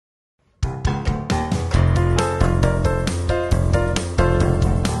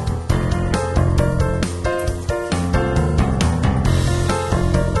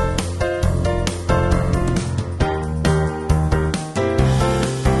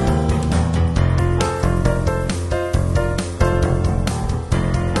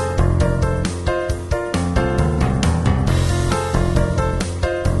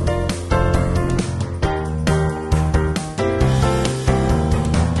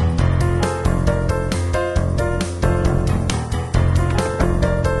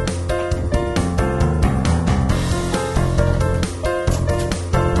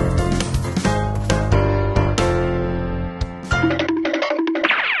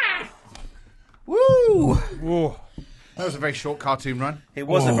Whoa. That was a very short cartoon run. It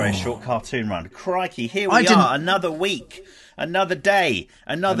was a very short cartoon run. Crikey, here we are, another week, another day,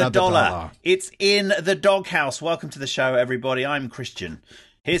 another dollar. It's in the doghouse. Welcome to the show, everybody. I'm Christian.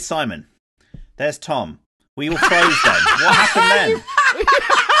 Here's Simon. There's Tom. We all froze then. What happened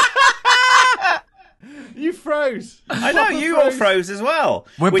then? You froze. I know, you all froze as well.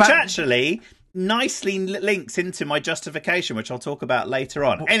 Which back. Actually nicely links into my justification, which I'll talk about later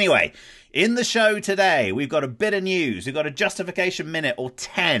on. Anyway, in the show today, we've got a bit of news. We've got a justification minute or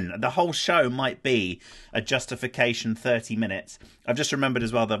 10. The whole show might be a justification 30 minutes. I've just remembered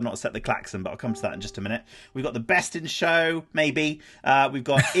as well that I've not set the klaxon, but I'll come to that in just a minute. We've got the best in show, maybe. We've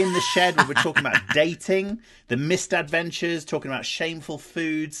got In the Shed, where we're talking about dating, the missed adventures, talking about shameful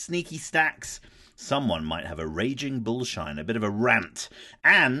foods, sneaky stacks. Someone might have a raging bullshine, a bit of a rant.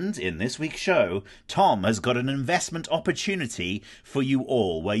 And in this week's show, Tom has got an investment opportunity for you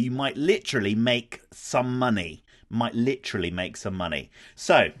all where you might literally make some money.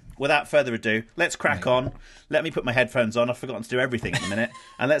 So, without further ado, let's crack on. Let me put my headphones on. I've forgotten to do everything in a minute.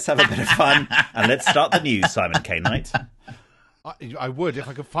 And let's have a bit of fun. And let's start the news, Simon K. Knight. I would if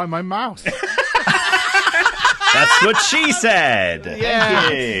I could find my mouse. That's what she said. Yeah.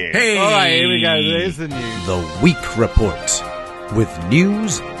 Hey. All right, here we go. There's the news. The Week Report with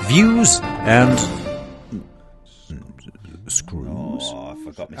news, views, and screws. Oh, I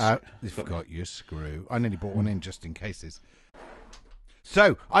forgot my You forgot your screw. I nearly bought one in just in cases.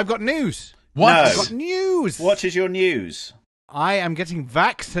 So, I've got news. What? No. I've got news. What is your news? I am getting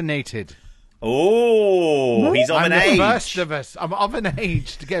vaccinated. Oh, he's of I'm an the age. first of us. I'm of an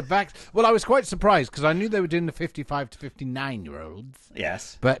age to get vaccinated. Well, I was quite surprised because I knew they were doing the 55 to 59-year-olds.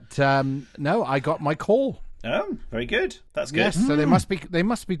 Yes. But no, I got my call. Oh, very good. That's good. Yes, so they must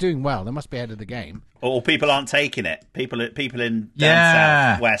be doing well. They must be ahead of the game. Or people aren't taking it. People in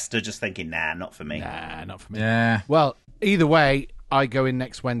down south west are just thinking, nah, not for me. Nah, not for me. Yeah. Well, either way, I go in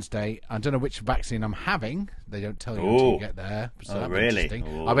next Wednesday. I don't know which vaccine I'm having. They don't tell you until you get there. So that'll be really?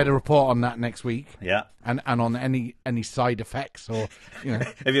 interesting. I better report on that next week. Yeah. And on any side effects or, you know.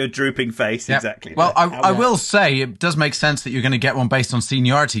 Have you a drooping face? Yep. Exactly. Well, I will say it does make sense that you're going to get one based on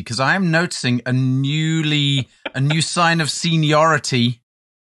seniority because I am noticing a new sign of seniority.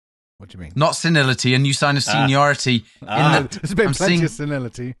 What do you mean? Not senility, a new sign of seniority. There's been plenty of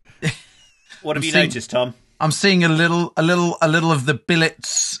senility. What have you noticed, Tom? I'm seeing a little of the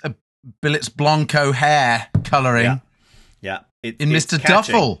Billets Blanco hair colouring. Yeah. In it's Mr.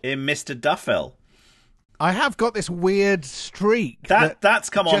 catching. Duffel. In Mr. Duffel. I have got this weird streak. That's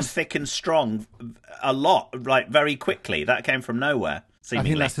come on thick and strong a lot, like very quickly. That came from nowhere, seemingly.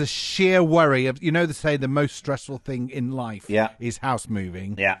 I think that's the sheer worry of, they say the most stressful thing in life is house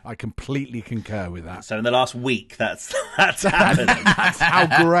moving. Yeah. I completely concur with that. So in the last week, that's happened. That's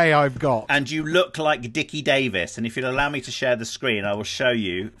how grey I've got. And you look like Dickie Davis. And if you'll allow me to share the screen, I will show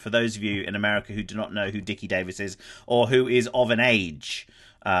you, for those of you in America who do not know who Dickie Davis is, or who is of an age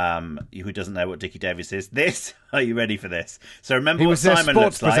who doesn't know what Dickie Davis is. Are you ready for this? So remember what Simon looks like. He was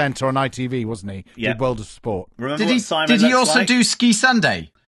a sports presenter on ITV, wasn't he? Yeah. Did World of Sport. Remember Did what Simon he looks also like? do Ski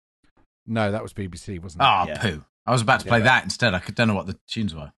Sunday? No, that was BBC, wasn't it? Oh, Yeah. poo. I was about to play that instead. I don't know what the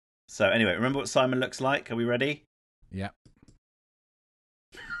tunes were. So anyway, remember what Simon looks like? Are we ready? Yeah.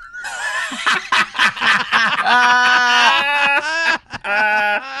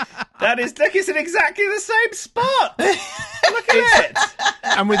 It's in exactly the same spot. Look at it.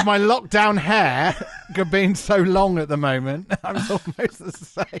 And with my lockdown hair being so long at the moment, I'm almost the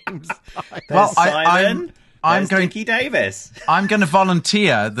same style. There's Simon. I'm There's going. Dickie Davis. I'm going to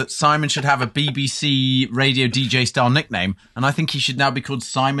volunteer that Simon should have a BBC radio DJ style nickname, and I think he should now be called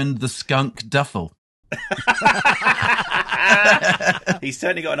Simon the Skunk Duffel. He's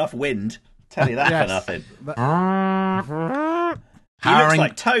certainly got enough wind. Tell you that for nothing. He looks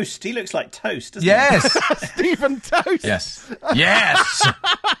like toast. He looks like toast, doesn't Yes. Stephen Toast. Yes. Yes.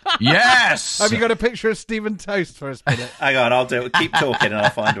 Yes. Have you got a picture of Stephen Toast for us, Peter? Hang on, I'll do it. Keep talking and I'll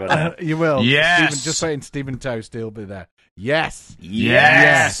find one out. You will. Yes. Just put in Stephen Toast. He'll be there. Yes.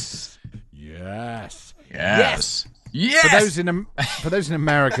 Yes. Yes. Yes. Yes. For those in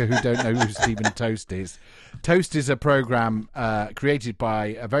America who don't know who Stephen Toast is a program created by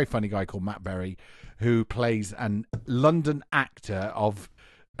a very funny guy called Matt Berry, who plays an London actor of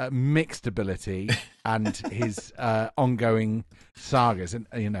mixed ability and his ongoing sagas, and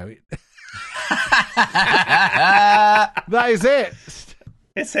that is it.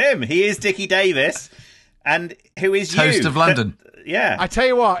 It's him. He is Dickie Davis, and who is Toast you? of London. Yeah. I tell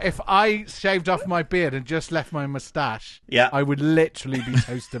you what, if I shaved off my beard and just left my moustache, I would literally be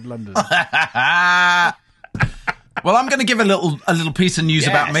Toast of London. Well, I'm going to give a little piece of news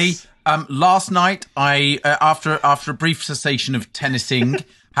about me. Last night, I after a brief cessation of tennising,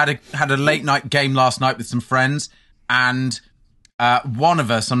 had a late night game last night with some friends, and one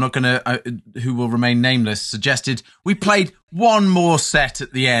of us, I'm not going to, who will remain nameless, suggested we played one more set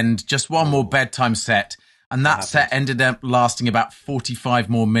at the end, just one more bedtime set. And that set ended up lasting about 45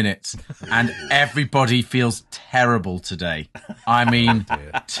 more minutes. And everybody feels terrible today. I mean,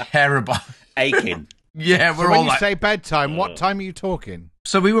 terrible. Aching. Yeah, we're So when all you like... say bedtime, what time are you talking?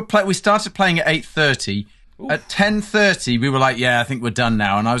 So we started playing at 8:30. At 10:30, we were like, yeah, I think we're done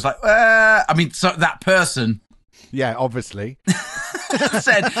now. And I was like, so that person Yeah, obviously.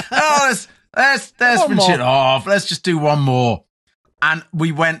 said, oh, let's finish it off. Let's just do one more. And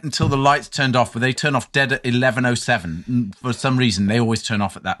we went until the lights turned off, but they turn off dead at 11:07. For some reason, they always turn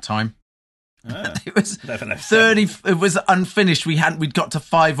off at that time. It was 30. It was unfinished. We'd got to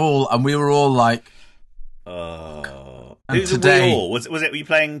 5-all, and we were all like, and today, was it? Were you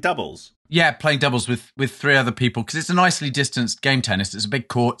playing doubles? Yeah, playing doubles with 3 other people, because it's a nicely distanced game tennis. It's a big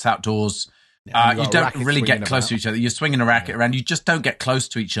court, it's outdoors. You don't really get close to each other. You're swinging a racket around. You just don't get close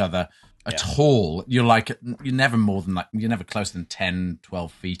to each other at all. You're never closer than 10,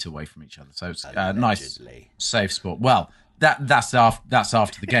 12 feet away from each other. So it's nice, safe sport. Well, that's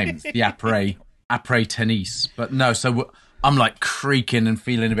after the game. It's the après tennis. But no, so I'm like creaking and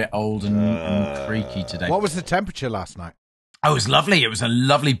feeling a bit old and creaky today. What was the temperature last night? Oh, it was lovely. It was a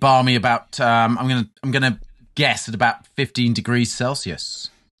lovely balmy about I'm gonna guess at about 15 degrees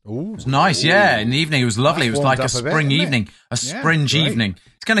Celsius. Ooh, it was nice, yeah. In the evening, it was lovely. It was like a spring evening, a springe evening.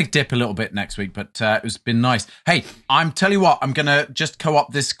 It's going to dip a little bit next week, but it's been nice. Hey, tell you what, I'm going to just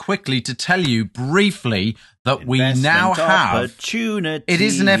co-op this quickly to tell you briefly that we now have... It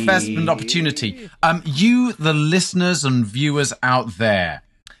is an investment opportunity. You, the listeners and viewers out there,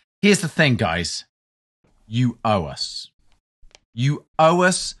 here's the thing, guys. You owe us. You owe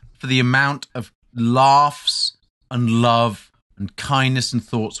us for the amount of laughs and love and kindness and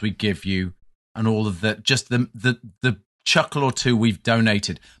thoughts we give you, and all of the chuckle or two we've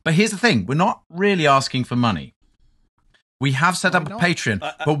donated. But here's the thing: we're not really asking for money. We have set up a Patreon,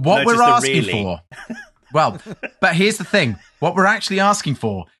 but what we're asking for, but here's the thing: what we're actually asking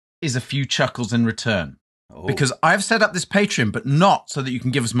for is a few chuckles in return. Because I've set up this Patreon, but not so that you can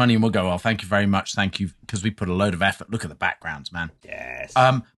give us money and we'll go, oh, thank you very much, thank you, because we put a load of effort. Look at the backgrounds, man. Yes.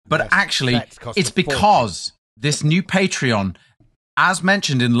 But actually, it's because this new Patreon, as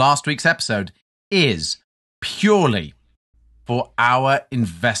mentioned in last week's episode, is purely for our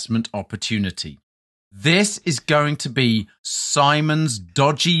investment opportunity. This is going to be Simon's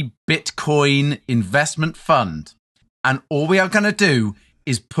dodgy Bitcoin investment fund. And all we are going to do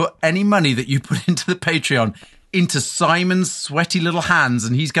is put any money that you put into the Patreon into Simon's sweaty little hands,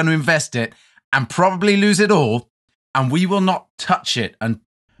 and he's going to invest it and probably lose it all. And we will not touch it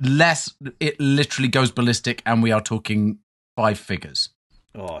unless it literally goes ballistic and we are talking 5 figures.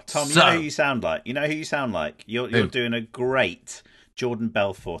 Oh, Tom, you know who you sound like? You're doing a great Jordan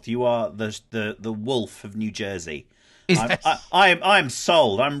Belfort. You are the wolf of New Jersey. I'm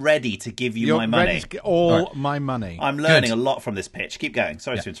sold. I'm ready to give you my money. Ready to get all my money. I'm learning a lot from this pitch. Keep going.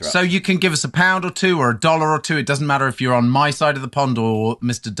 Sorry to interrupt. So you can give us £1 or $2 or $1 or $2. It doesn't matter if you're on my side of the pond or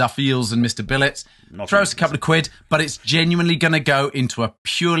Mr. Duffiel's and Mr. Billett's. Throw us a couple of quid, but it's genuinely going to go into a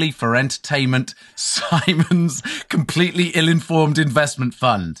purely for entertainment Simon's completely ill-informed investment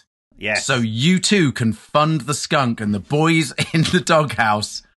fund. Yes. So you too can fund the skunk and the boys in the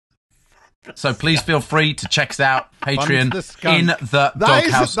doghouse. So please feel free to check us out, Patreon, in the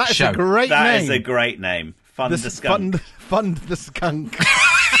Doghouse Show. That is a great name. That is a great name. Fund the skunk. Fund the skunk.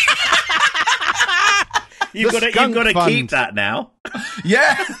 You've got to keep that now.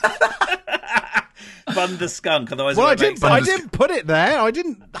 Yeah. Fund the skunk. Otherwise, I didn't put it there. I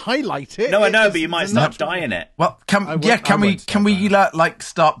didn't highlight it. No, I know, but you might start dying it. Well, can we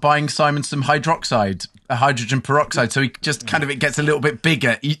start buying Simon some hydroxide, hydrogen peroxide, so he just it gets a little bit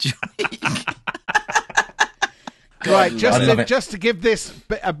bigger each week. Right, just to give this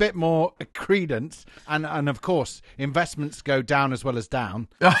a bit more credence, and of course, investments go down as well as down.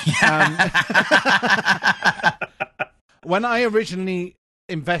 Oh, yeah. When I originally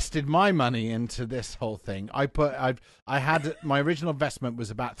invested my money into this whole thing, I had my original investment was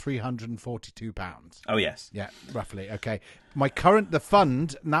about £342. Oh yes, yeah, roughly. Okay, the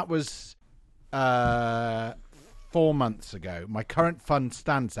fund, and that was 4 months ago. My current fund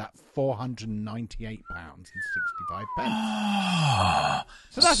stands at £498.65.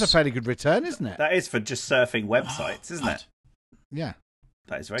 So that's a fairly good return, isn't it? That is for just surfing websites, isn't it? Yeah,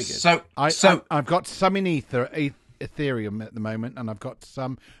 that is very good. So I've got some in Ethereum at the moment, and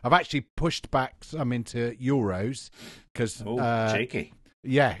I've actually pushed back some into euros because cheeky.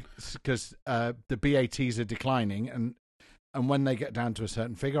 Yeah, because the BATs are declining, and when they get down to a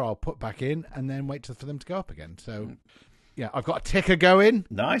certain figure, I'll put back in and then wait for them to go up again. So, yeah, I've got a ticker going.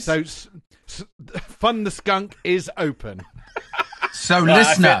 Nice. So, Fund the Skunk is open. So,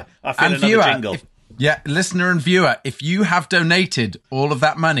 listener I feel and viewer, listener and viewer, if you have donated all of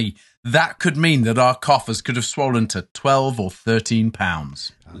that money, that could mean that our coffers could have swollen to £12 or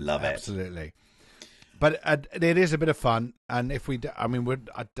 £13. Love it. Absolutely. But it is a bit of fun, and if we, I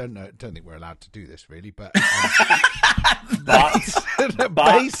don't think we're allowed to do this really, but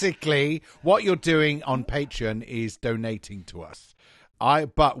basically, what you're doing on Patreon is donating to us.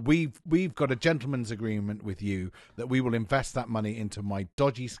 But we've got a gentleman's agreement with you that we will invest that money into my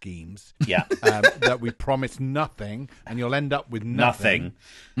dodgy schemes. Yeah, that we promise nothing, and you'll end up with nothing.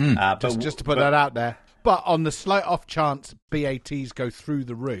 Just to put that out there. But on the slight off chance BATs go through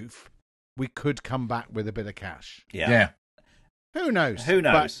the roof, we could come back with a bit of cash. Yeah. Who knows? Who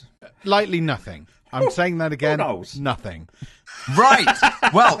knows? But likely nothing. I'm saying that again. Who knows? Nothing. Right.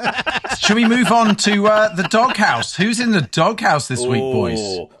 Well, shall we move on to the doghouse? Who's in the doghouse this week,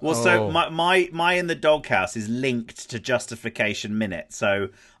 boys? Well, so my in the doghouse is linked to Justification Minute. So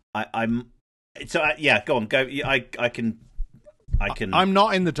go on, go. I can. I'm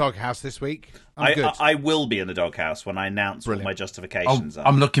not in the doghouse this week. I will be in the doghouse when I announce what my justifications are.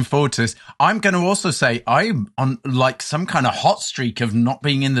 I'm looking forward to this. I'm going to also say I'm on like some kind of hot streak of not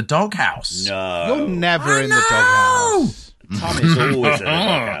being in the doghouse. No, you're never in the doghouse. Tom is always in the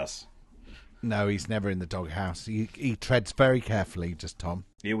doghouse. No, he's never in the doghouse. He treads very carefully, just Tom.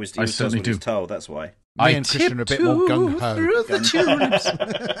 He always does what he's told. That's why. Me and Christian are a bit more gung ho. Through the tulips.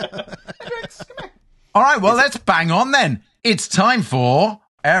 All right, well, let's bang on then. It's time for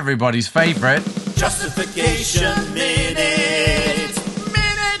everybody's favourite Justification Minute.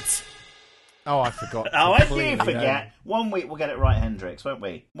 Oh, I forgot. Oh, I do forget. 1 week we'll get it right, Hendrix, won't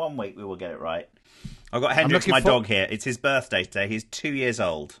we? 1 week we will get it right. I've got Hendrix, my dog, here. It's his birthday today. He's 2 years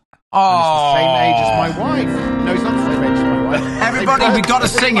old. Oh, and he's the same age as my wife. No, he's not the same age as my wife. Everybody, we got to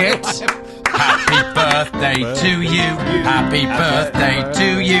sing it. Happy birthday to you. Happy birthday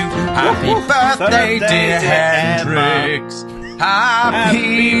to you. Happy birthday, dear Hendrix.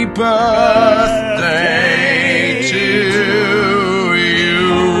 Happy birthday to you.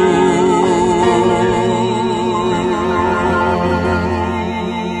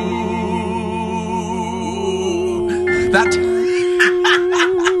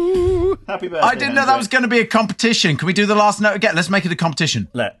 Happy birthday. I didn't know that was going to be a competition. Can we do the last note again? Let's make it a competition.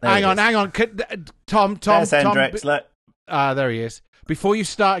 Hang on. Tom. There's Hendrix. Look. There he is. Before you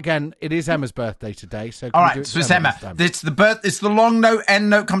start again, it is Emma's birthday today. So all right, so it's Emma. It's the long note, end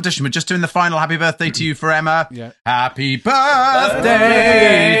note competition. We're just doing the final happy birthday to you for Emma. Yeah. Happy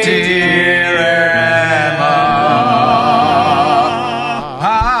birthday, dear Emma.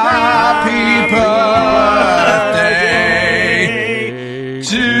 Happy birthday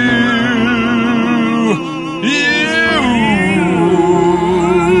to you.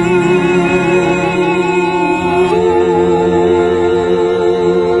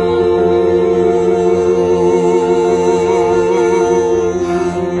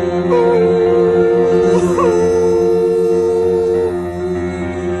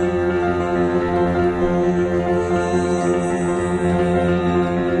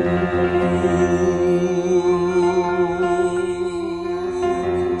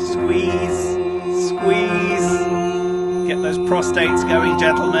 Prostates going,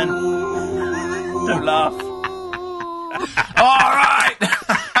 gentlemen. Don't laugh. All right.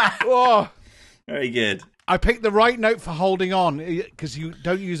 Oh, very good. I picked the right note for holding on because you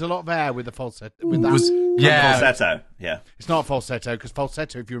don't use a lot of air with the falsetto. With that. Falsetto. Yeah, it's not falsetto because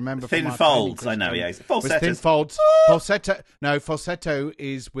falsetto, if you remember, thin folds. I know. Yeah, falsetto. Thin folds. Falsetto. No, falsetto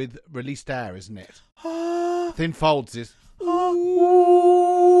is with released air, isn't it? Thin folds is.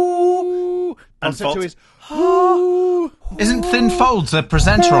 Falsetto is. Isn't Thin Folds a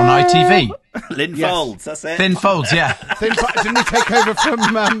presenter on ITV? Lynn Folds, that's it. Thin Folds, yeah. Didn't he take over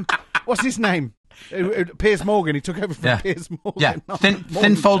from what's his name? Piers Morgan. He took over from Piers Morgan. Yeah,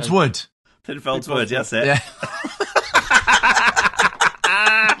 Thin Folds Wood. Thin Folds Wood, that's it. Yeah.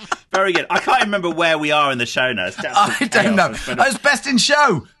 Very good. I can't remember where we are in the show now. I don't know. It's best in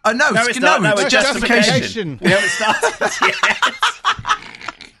show. Oh, no, it's not. No, it's justification. We haven't started yet.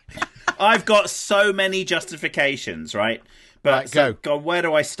 I've got so many justifications, right? But right, go. God, where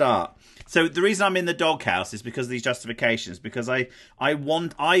do I start? So the reason I'm in the doghouse is because of these justifications. Because I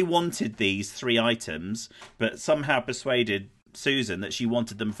wanted these 3 items, but somehow persuaded Susan that she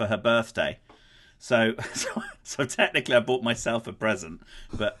wanted them for her birthday. So technically I bought myself a present,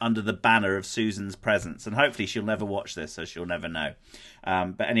 but under the banner of Susan's presents, and hopefully she'll never watch this, so she'll never know.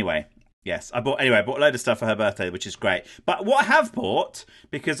 But anyway, yes, I bought a load of stuff for her birthday, which is great. But what I have bought,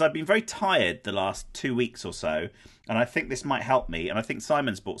 because I've been very tired the last 2 weeks or so, and I think this might help me, and I think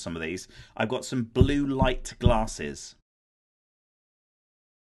Simon's bought some of these, I've got some blue light glasses.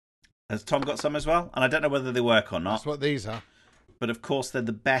 Has Tom got some as well? And I don't know whether they work or not. That's what these are. But of course, they're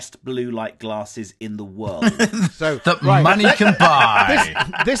the best blue light glasses in the world. So that money can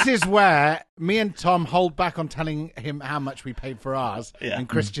buy. This is where me and Tom hold back on telling him how much we paid for ours, and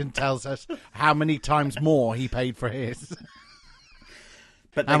Christian tells us how many times more he paid for his.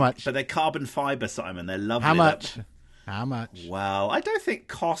 How much? But they're carbon fibre, Simon. They're lovely. How much? How much? Well, I don't think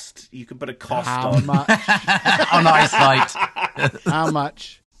cost. You can put a cost how on. Much? On eyesight. How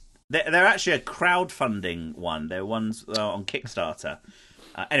much? They're actually a crowdfunding one. They're ones on Kickstarter.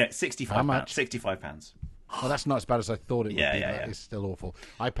 Anyway, £65. How much? £65. Well, that's not as bad as I thought it would be. Yeah. It's still awful.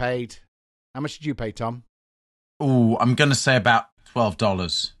 I paid. How much did you pay, Tom? Oh, I'm going to say about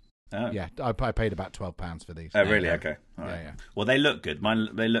 $12. Oh. Yeah, I paid about £12 for these. Oh, really? Okay. All right. Yeah. Well, they look good.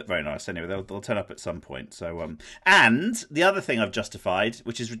 They look very nice. Anyway, they'll turn up at some point. So, and the other thing I've justified,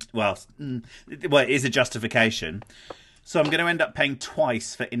 which is it is a justification. So I'm going to end up paying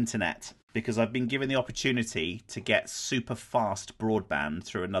twice for internet because I've been given the opportunity to get super fast broadband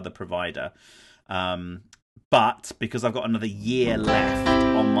through another provider. But because I've got another year left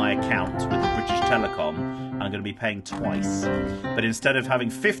on my account with the British Telecom, I'm going to be paying twice. But instead of having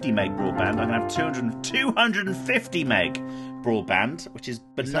 50 meg broadband, I'm going to have 250 meg broadband, which is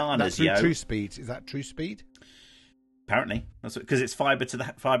bananas, that's True Speed. Is that True Speed? Apparently, that's because it's fibre to.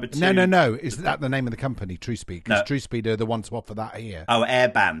 No. Is that the name of the company, True Speed? Because True Speed are the ones to offer that here. Oh,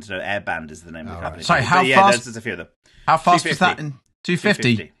 Airband. No, Airband is the name of the company. Right. Sorry, how fast? There's a few of them. How fast was that in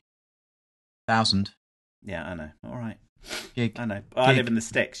 250,000? Yeah, I know. All right. Gig. I know. I live in the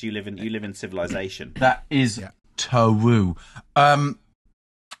sticks. You live in civilization. That is toe-woo.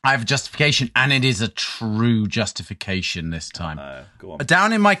 I have a justification, and it is a true justification this time. Go on.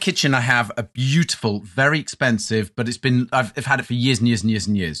 Down in my kitchen, I have a beautiful, very expensive, but I've had it for years and years and years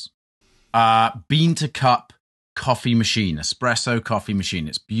and years. Bean to cup coffee machine, espresso coffee machine.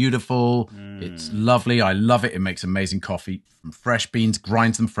 It's beautiful. It's lovely. I love it. It makes amazing coffee from fresh beans,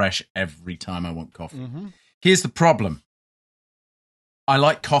 grinds them fresh every time I want coffee. Mm-hmm. Here's the problem. I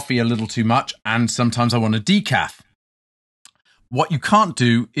like coffee a little too much, and sometimes I want a decaf. What you can't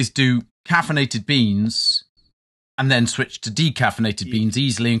do is do caffeinated beans and then switch to decaffeinated beans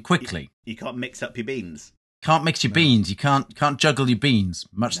easily and quickly. You can't mix up your beans. Can't mix your beans. You can't juggle your beans,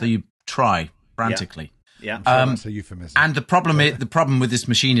 much though you try frantically. Yeah. That's a euphemism. And the problem with this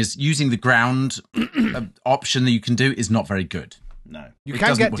machine is using the ground option that you can do is not very good. No. You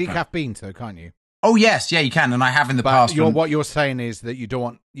can get decaf beans though, can't you? Oh yes, yeah, you can, and I have in the past. What you're saying is that you've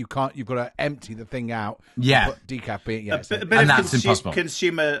got to empty the thing out. Yeah, put decaf bean. Yeah, and that's impossible.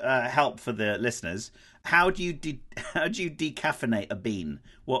 Consumer help for the listeners. How do you decaffeinate a bean?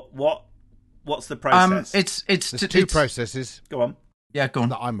 What's the process? There's two processes. Go on. Yeah, go on.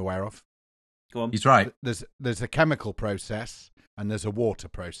 That I'm aware of. Go on. He's right. There's a chemical process and there's a water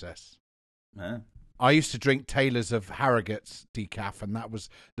process. Oh. I used to drink Taylor's of Harrogate's decaf, and that was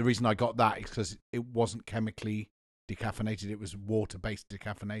the reason I got that, is because it wasn't chemically decaffeinated; it was water-based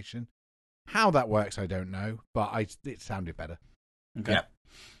decaffeination. How that works, I don't know, but it sounded better. Okay.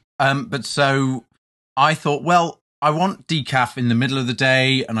 Yeah. But so I thought, well, I want decaf in the middle of the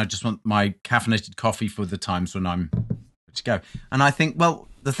day, and I just want my caffeinated coffee for the times when I'm ready to go. And I think, well,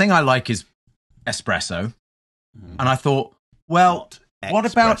 the thing I like is espresso, and I thought, well,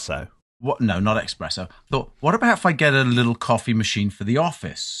 what about No, not espresso. I thought, what about if I get a little coffee machine for the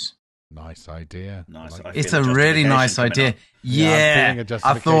office? Nice idea. Nice. It's a really nice idea. Yeah. I'm feeling a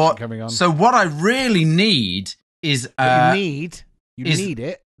justification coming on. So what I really need is you need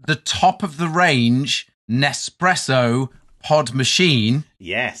it. The top of the range Nespresso pod machine.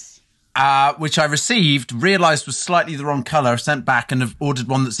 Yes. Which I received, realised was slightly the wrong colour, sent back and have ordered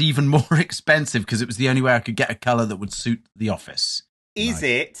one that's even more expensive because it was the only way I could get a colour that would suit the office. Is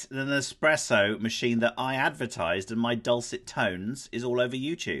it the Nespresso machine that I advertised and my dulcet tones is all over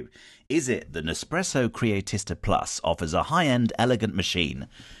YouTube? Is it the Nespresso Creatista Plus offers a high-end, elegant machine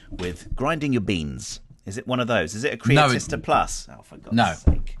with grinding your beans? Is it one of those? Is it a Creatista Plus? Oh, for God's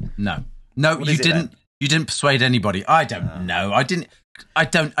sake. No, you didn't. You didn't persuade anybody. I don't know.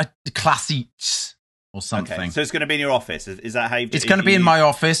 Classy or something. Okay. So it's going to be in your office. Is that how you've... It's going to be in my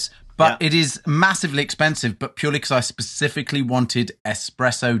office. But it is massively expensive, but purely because I specifically wanted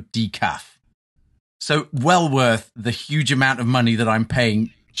espresso decaf. So well worth the huge amount of money that I'm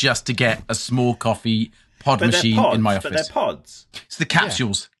paying just to get a small coffee pod machine in my office. But they're pods. It's the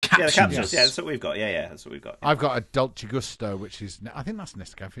capsules. Yeah, the capsules. Yeah, that's what we've got. Yeah, that's what we've got. I've got a Dolce Gusto, which is, I think that's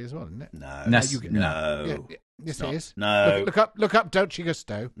Nescafe as well, isn't it? No. No. Yeah, yes, it is. No. Look up Dolce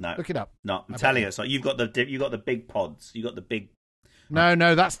Gusto. No. Look it up. No, I'm telling you, it's like you've got the big pods. You got the big.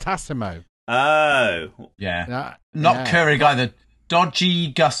 No, that's Tassimo. Oh. Yeah. Not Keurig either. Dolce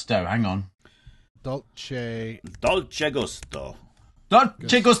Gusto. Hang on. Dolce Gusto.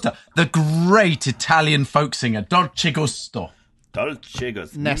 Dolce Gusto. The great Italian folk singer, Dolce Gusto. Dolce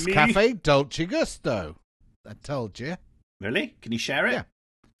Gusto. Nescafe Dolce Gusto. I told you. Really? Can you share it? Yeah.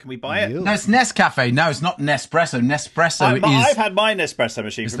 Can we buy it? No, it's Nescafe. No, it's not Nespresso. Nespresso is... I've had my Nespresso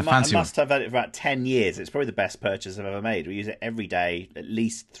machine. I must have had it for about 10 years. It's probably the best purchase I've ever made. We use it every day, at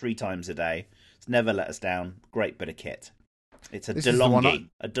least 3 times a day. It's never let us down. Great bit of kit. It's a DeLonghi.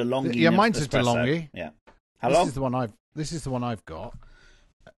 A DeLonghi. Yeah, mine's a Espresso. DeLonghi. Yeah. How long? This is the one I've got.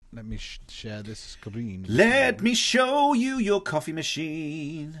 Let me share this screen. Let me show you your coffee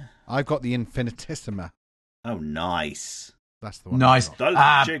machine. I've got the Infinitissima. Oh, nice. That's the one. Nice.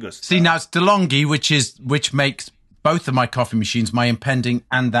 Gusto. See, now it's DeLonghi, which makes both of my coffee machines, my impending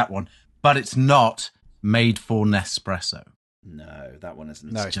and that one, but it's not made for Nespresso. No, that one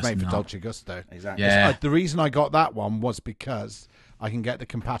isn't. No, it's made for Dolce Gusto. Exactly. Yeah. The reason I got that one was because I can get the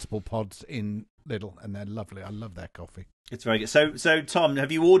compatible pods in Lidl, and they're lovely. I love their coffee. It's very good. So Tom,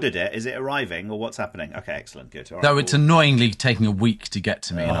 have you ordered it? Is it arriving, or what's happening? Okay, excellent, good. All right, Though it's cool. annoyingly taking a week to get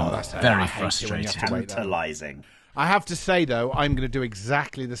to me, and I'm that's very I hate it when you frustrated. have to wait. Tantalising. I have to say, though, I'm going to do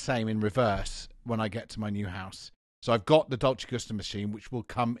exactly the same in reverse when I get to my new house. So I've got the Dolce Gusto machine, which will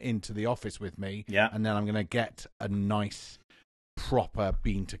come into the office with me. Yeah. And then I'm going to get a nice, proper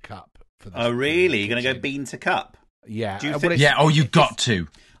bean to cup. For this. Oh, really? You're going to go bean to cup? Yeah. Do you think- You've got to.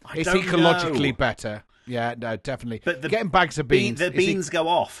 It's don't ecologically know. better. Yeah, no, definitely. But getting bags of beans. The beans go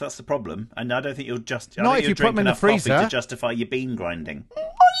off. That's the problem. And I don't think you'll just. Not if you put them in the freezer to justify your bean grinding.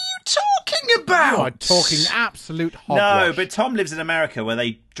 Talking about? You are talking absolute hogwash. No, but Tom lives in America where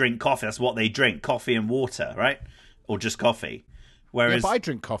they drink coffee. That's what they drink: coffee and water, right? Or just coffee. Whereas, yeah, but I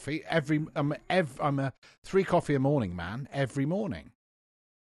drink coffee I'm a 3 coffee a morning man every morning.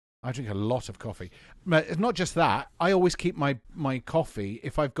 I drink a lot of coffee. But it's not just that. I always keep my coffee.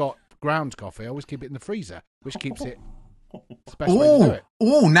 If I've got ground coffee, I always keep it in the freezer, which keeps it. It's the best way to do it.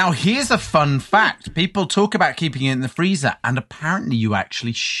 Oh, now here's a fun fact. People talk about keeping it in the freezer, and apparently you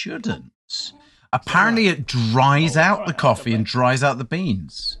actually shouldn't. Apparently it dries out the coffee and dries out the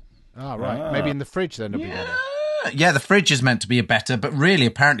beans. Oh, right. Maybe in the fridge then it'll be better. Yeah, the fridge is meant to be better, but really,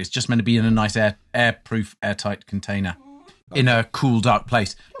 apparently, it's just meant to be in a nice airproof, airtight container in a cool, dark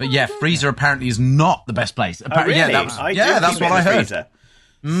place. But yeah, freezer apparently is not the best place. really? Yeah, that's what I heard. Freezer.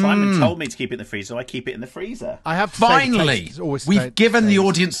 Simon told me to keep it in the freezer, so I keep it in the freezer. I have to Finally, say we've given the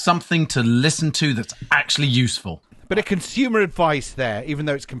audience something to listen to that's actually useful. Bit of consumer advice there, even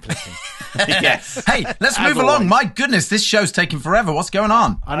though it's conflicting. Yes. Hey, let's move along. My goodness, this show's taking forever. What's going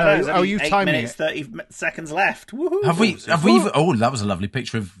on? I know. There's You 8 timing minutes, it? 30 seconds left. Woohoo. Have we? Oh, that was a lovely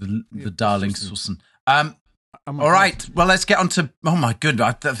picture of the darling Susan. All right. Well, let's get on to. Oh my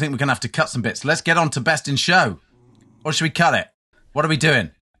goodness, I think we're gonna have to cut some bits. Let's get on to Best in Show, or should we cut it? What are we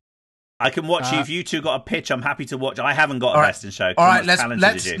doing? I can watch you if you two got a pitch. I'm happy to watch. I haven't got a Best in Show. All right,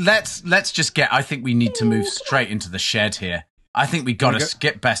 let's just get. I think we need to move straight into the shed here. I think we got to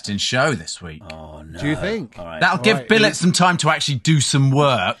skip Best in Show this week. Oh no! Do you think? All right. That'll give Billet some time to actually do some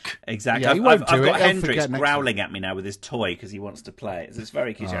work. Exactly. Yeah, he won't I've do got it. He'll Hendrix forget next growling at me now with his toy because he wants to play. It's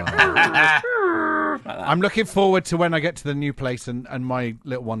very cute. I'm looking forward to when I get to the new place and my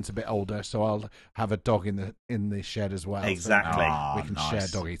little one's a bit older, so I'll have a dog in the shed as well. Exactly. So we can share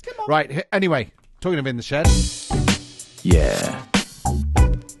doggies. Right. Anyway, talking of in the shed. Yeah,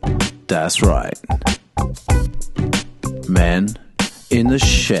 that's right. Men in the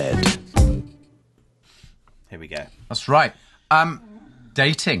shed. Here we go. That's right.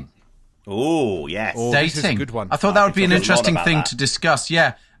 Dating. Oh yes. Oh, Dating. this is a good one. I thought that would be an talk a lot interesting about thing that. to discuss.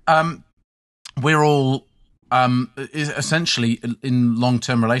 Yeah. We're all essentially in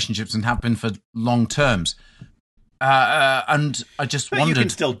long-term relationships and have been for long terms. And I just But wondered. you can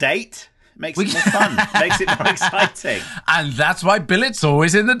still date. Makes it more fun. Makes it more exciting. And that's why Billet's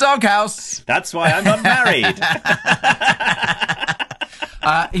always in the doghouse. That's why I'm not married.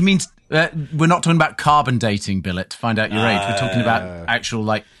 He means we're not talking about carbon dating, Billet, to find out your age. We're talking about actual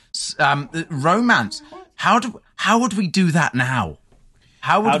romance. How would we do that now?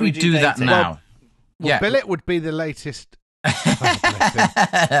 How would we do that dating? now? Well, Billet would be the latest.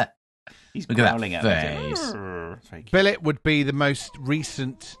 He's Look at growling that at me. face. Very cute. Billet would be the most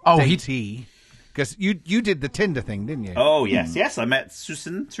recent Oh, datee. Because you did the Tinder thing, didn't you? Oh, yes. I met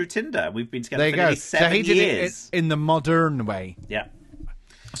Susan through Tinder. We've been together for nearly 7 years. So he did it in the modern way. Yeah.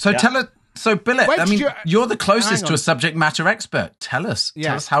 So tell us. So, Billet, I mean, you're the closest to a subject matter expert. Tell us.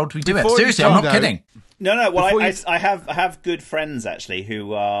 Tell us, how do we do it? Seriously, I'm not kidding. No. Well, I have good friends, actually,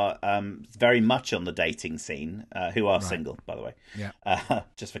 who are very much on the dating scene, who are single, by the way. Yeah.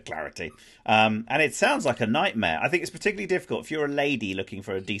 Just for clarity. And it sounds like a nightmare. I think it's particularly difficult if you're a lady looking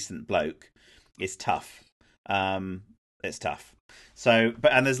for a decent bloke. It's tough. It's tough. So,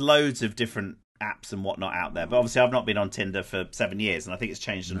 and there's loads of different apps and whatnot out there, but obviously I've not been on Tinder for 7 years, and I think it's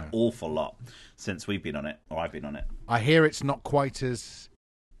changed an awful lot since we've been on it, or I've been on it. I hear it's not quite as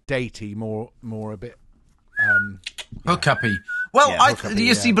datey, more a bit hookuppy. Well,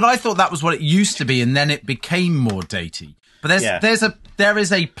 you see, but I thought that was what it used to be, and then it became more datey. But there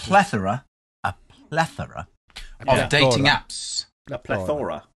is a plethora of dating apps. A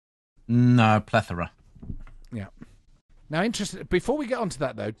plethora. No, plethora. Yeah. Now, interesting. Before we get onto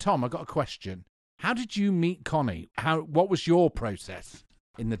that, though, Tom, I've got a question. How did you meet Connie? What was your process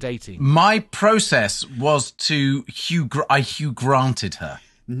in the dating? My process was to I Hugh Granted her.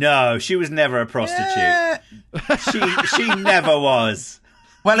 No, she was never a prostitute. Yeah. She never was.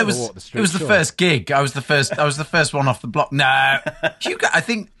 Well, it was the first gig. I was the first one off the block. No, Hugh. I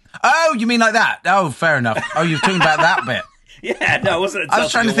think. Oh, you mean like that? Oh, fair enough. Oh, you're talking about that bit. Yeah, no, it wasn't. I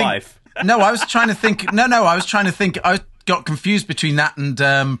was trying to think. Wife. No, I was trying to think. No, I was trying to think. I got confused between that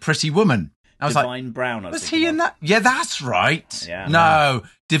and Pretty Woman. I was Divine like, Brown. Was he in that? Yeah, that's right. Yeah. No,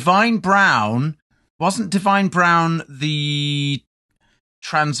 Divine Brown wasn't Divine Brown the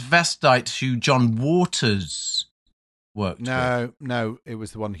transvestite who John Waters worked with? No, it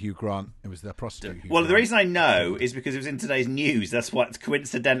was the one Hugh Grant. It was the prostitute. Well, the reason I know is because it was in today's news. That's why,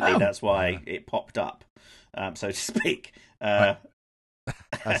 coincidentally, that's why it popped up, so to speak. Right.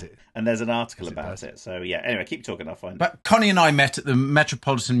 And there's an article about it. So, yeah, anyway, keep talking, I'll find it. But Connie and I met at the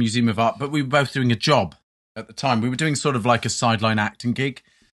Metropolitan Museum of Art, but we were both doing a job at the time. We were doing sort of like a sideline acting gig.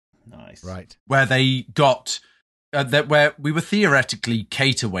 Nice. Right. Where they got... where we were theoretically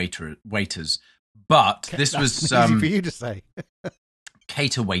cater waiters, but this was easy for you to say.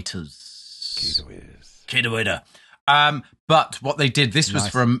 Cater waiters. Cater waiter. But what they did, this was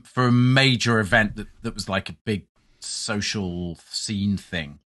for a major event that was like a big social scene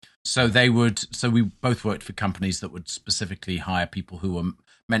thing. So we both worked for companies that would specifically hire people who were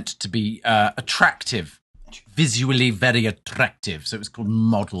meant to be attractive. Visually very attractive. So it was called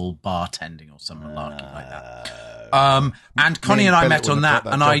model bartending or something like that. And Connie and I met on that,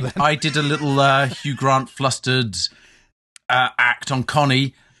 and I did a little Hugh Grant flustered act on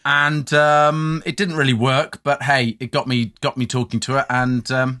Connie, and it didn't really work, but hey, it got me talking to her, and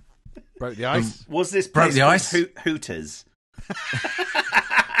broke the ice. Was this place called Hooters?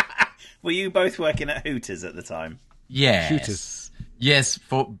 Were you both working at Hooters at the time? Yes. Hooters. Yes,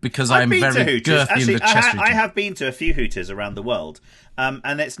 because I'm very girthy Actually, in the chest region. I have been to a few Hooters around the world,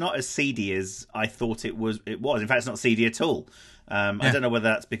 and it's not as seedy as I thought it was. In fact, it's not seedy at all. I don't know whether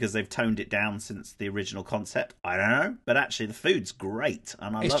that's because they've toned it down since the original concept. I don't know, but actually, the food's great,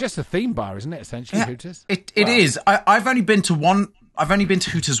 and it's just a theme bar, isn't it? Essentially, Hooters. It is. I've only been to one. I've only been to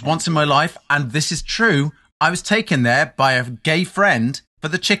Hooters once in my life, and this is true. I was taken there by a gay friend for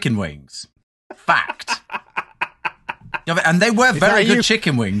the chicken wings. Fact. And they were very good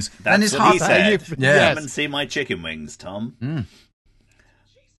chicken wings. That's what he said. Yes. Come and see my chicken wings, Tom. Mm.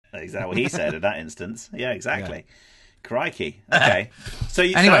 Exactly what he said in that instance. Yeah, exactly. Yeah. Crikey. Okay. So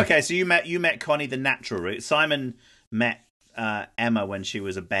you met Connie the natural route. Simon met Emma when she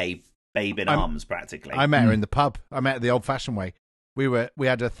was a babe in arms, practically. I met her in the pub. I met her the old-fashioned way. We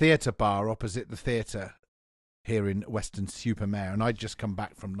had a theatre bar opposite the theatre here in Weston-super-Mare, and I'd just come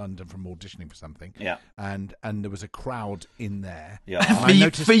back from London from auditioning for something. Yeah. And there was a crowd in there. Yeah.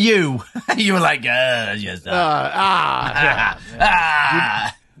 For you. You were like, yes.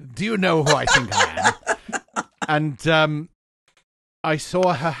 Do you know who I think I am? And I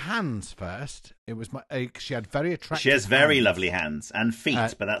saw her hands first. It was she had very attractive. She has very hands. lovely hands and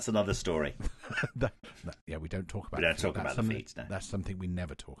feet, but that's another story. We don't talk about. We don't talk about the feet. No. That's something we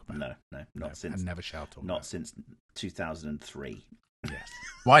never talk about. No, not since, and never shall talk. Not about. Since 2003. Yes.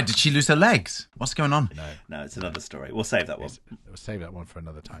 Why did she lose her legs? What's going on? No, it's another story. We'll save that one. We'll save that one for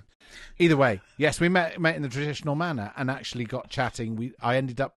another time. Either way, yes, we met in the traditional manner and actually got chatting. I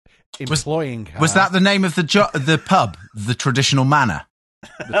ended up employing her. Was that the name of the pub, the Traditional Manor?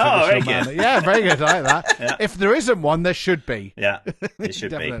 Very good. Yeah, very good. I like that. Yeah. If there isn't one, there should be. Yeah, it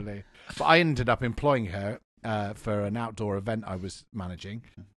should definitely. But I ended up employing her for an outdoor event I was managing,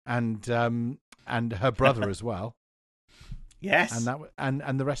 and her brother as well. Yes.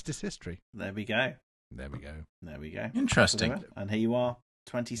 And the rest is history. There we go. There we go. There we go. Interesting. And here you are,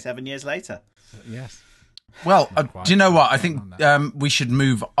 27 years later. Yes. Well, do you know what? I think we should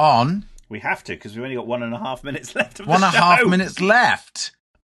move on. We have to, because we've only got 1.5 minutes left of the 1.5 minutes left.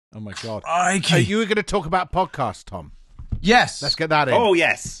 Oh, my God. Okay. You were going to talk about podcasts, Tom. Yes. Let's get that in. Oh,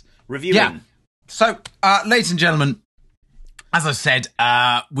 yes. Reviewing. Yeah. So, ladies and gentlemen, as I said,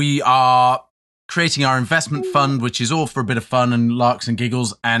 we are creating our investment fund, which is all for a bit of fun and larks and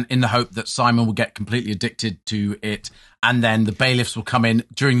giggles, and in the hope that Simon will get completely addicted to it, and then the bailiffs will come in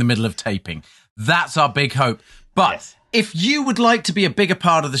during the middle of taping. That's our big hope. But Yes. if you would like to be a bigger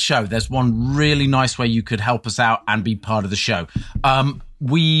part of the show, there's one really nice way you could help us out and be part of the show.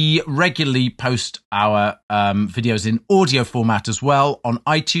 We regularly post our videos in audio format as well on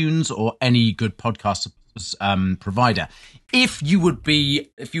iTunes or any good podcast provider. If you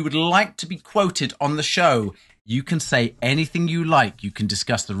would like to be quoted on the show, you can say anything you like. You can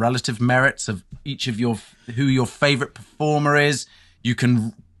discuss the relative merits of each of who your favorite performer is. You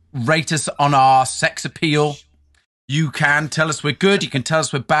can rate us on our sex appeal. You can tell us we're good. You can tell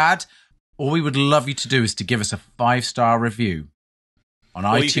us we're bad. All we would love you to do is to give us a 5-star review on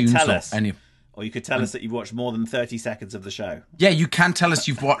iTunes or you could tell us that you've watched more than 30 seconds of the show. Yeah, you can tell us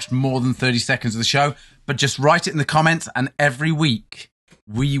you've watched more than 30 seconds of the show, but just write it in the comments, and every week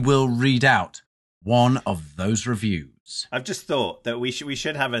we will read out one of those reviews. I've just thought that we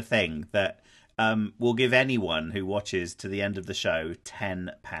should have a thing that we'll give anyone who watches to the end of the show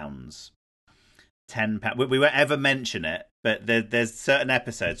 £10. £10. We won't ever mention it, but there's certain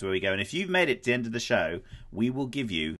episodes where we go, and if you've made it to the end of the show, we will give you